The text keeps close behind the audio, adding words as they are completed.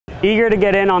Eager to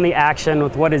get in on the action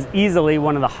with what is easily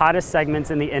one of the hottest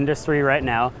segments in the industry right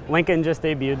now, Lincoln just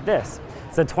debuted this.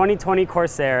 It's a 2020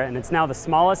 Corsair, and it's now the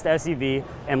smallest SUV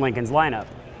in Lincoln's lineup.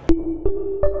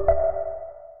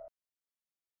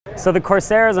 So the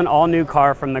Corsair is an all-new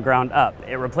car from the ground up.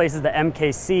 It replaces the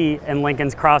MKC in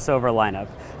Lincoln's crossover lineup.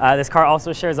 This car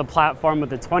also shares a platform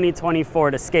with the 2020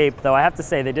 Ford Escape, though I have to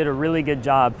say they did a really good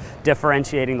job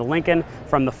differentiating the Lincoln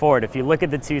from the Ford. If you look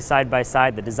at the two side by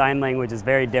side, the design language is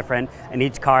very different, and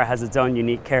each car has its own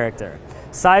unique character.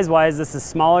 Size-wise, this is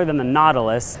smaller than the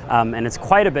Nautilus, and it's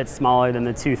quite a bit smaller than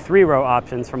the two three-row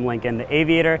options from Lincoln, the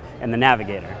Aviator and the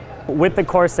Navigator. With the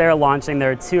Corsair launching,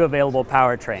 there are two available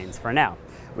powertrains for now.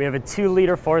 We have a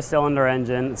 2-liter 4-cylinder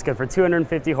engine. It's good for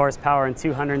 250 horsepower and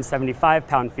 275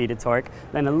 pound-feet of torque.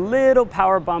 Then a little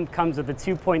power bump comes with a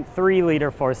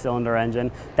 2.3-liter 4-cylinder engine.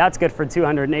 That's good for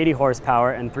 280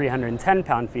 horsepower and 310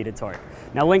 pound-feet of torque.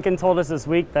 Now, Lincoln told us this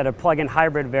week that a plug-in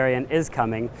hybrid variant is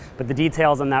coming, but the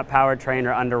details on that powertrain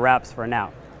are under wraps for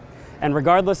now. And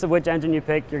regardless of which engine you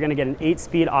pick, you're going to get an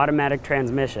 8-speed automatic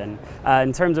transmission.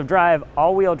 In terms of drive,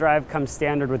 all-wheel drive comes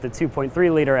standard with the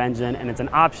 2.3-liter engine, and it's an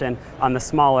option on the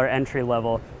smaller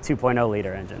entry-level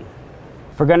 2.0-liter engine.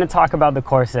 If we're going to talk about the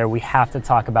Corsair, we have to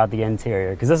talk about the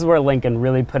interior, because this is where Lincoln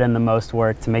really put in the most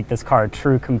work to make this car a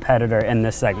true competitor in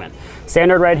this segment.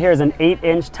 Standard right here is an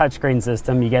 8-inch touchscreen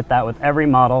system. You get that with every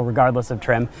model, regardless of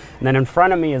trim. And then in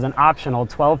front of me is an optional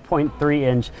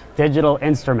 12.3-inch digital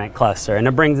instrument cluster, and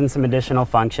it brings in some additional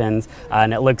functions,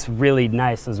 and it looks really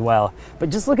nice as well. But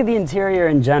just look at the interior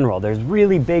in general. There's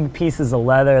really big pieces of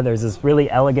leather. There's this really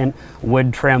elegant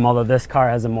wood trim, although this car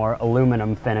has a more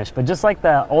aluminum finish. But just like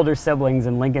the older siblings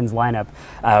in Lincoln's lineup,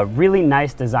 really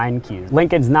nice design cues.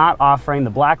 Lincoln's not offering the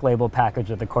black label package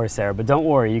with the Corsair, but don't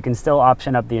worry, you can still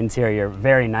option up the interior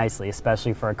very nicely,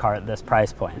 especially for a car at this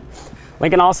price point.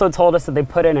 Lincoln also told us that they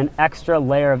put in an extra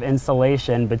layer of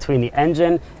insulation between the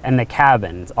engine and the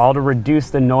cabins, all to reduce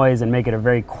the noise and make it a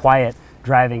very quiet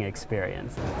driving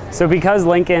experience. So because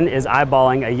Lincoln is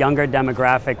eyeballing a younger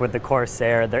demographic with the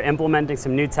Corsair, they're implementing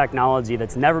some new technology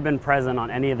that's never been present on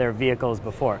any of their vehicles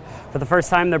before. For the first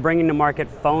time, they're bringing to market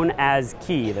phone as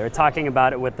key. They're talking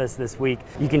about it with us this week.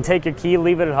 You can take your key,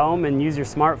 leave it at home, and use your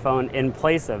smartphone in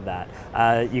place of that.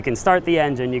 You can start the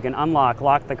engine, you can unlock,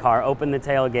 lock the car, open the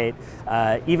tailgate,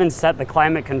 even set the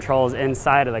climate controls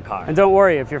inside of the car. And don't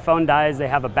worry, if your phone dies, they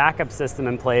have a backup system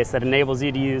in place that enables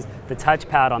you to use the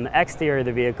touchpad on the exterior of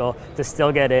the vehicle to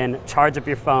still get in, charge up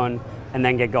your phone, and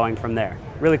then get going from there.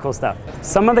 Really cool stuff.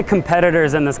 Some of the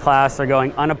competitors in this class are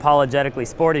going unapologetically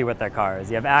sporty with their cars.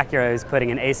 You have Acura, who's putting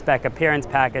an A-Spec appearance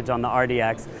package on the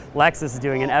RDX. Lexus is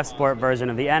doing an F-Sport version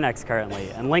of the NX currently.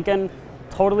 And Lincoln,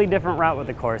 totally different route with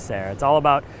the Corsair. It's all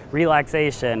about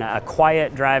relaxation, a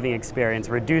quiet driving experience,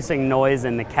 reducing noise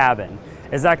in the cabin.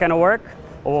 Is that going to work?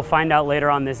 Well, we'll find out later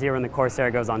on this year when the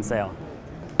Corsair goes on sale.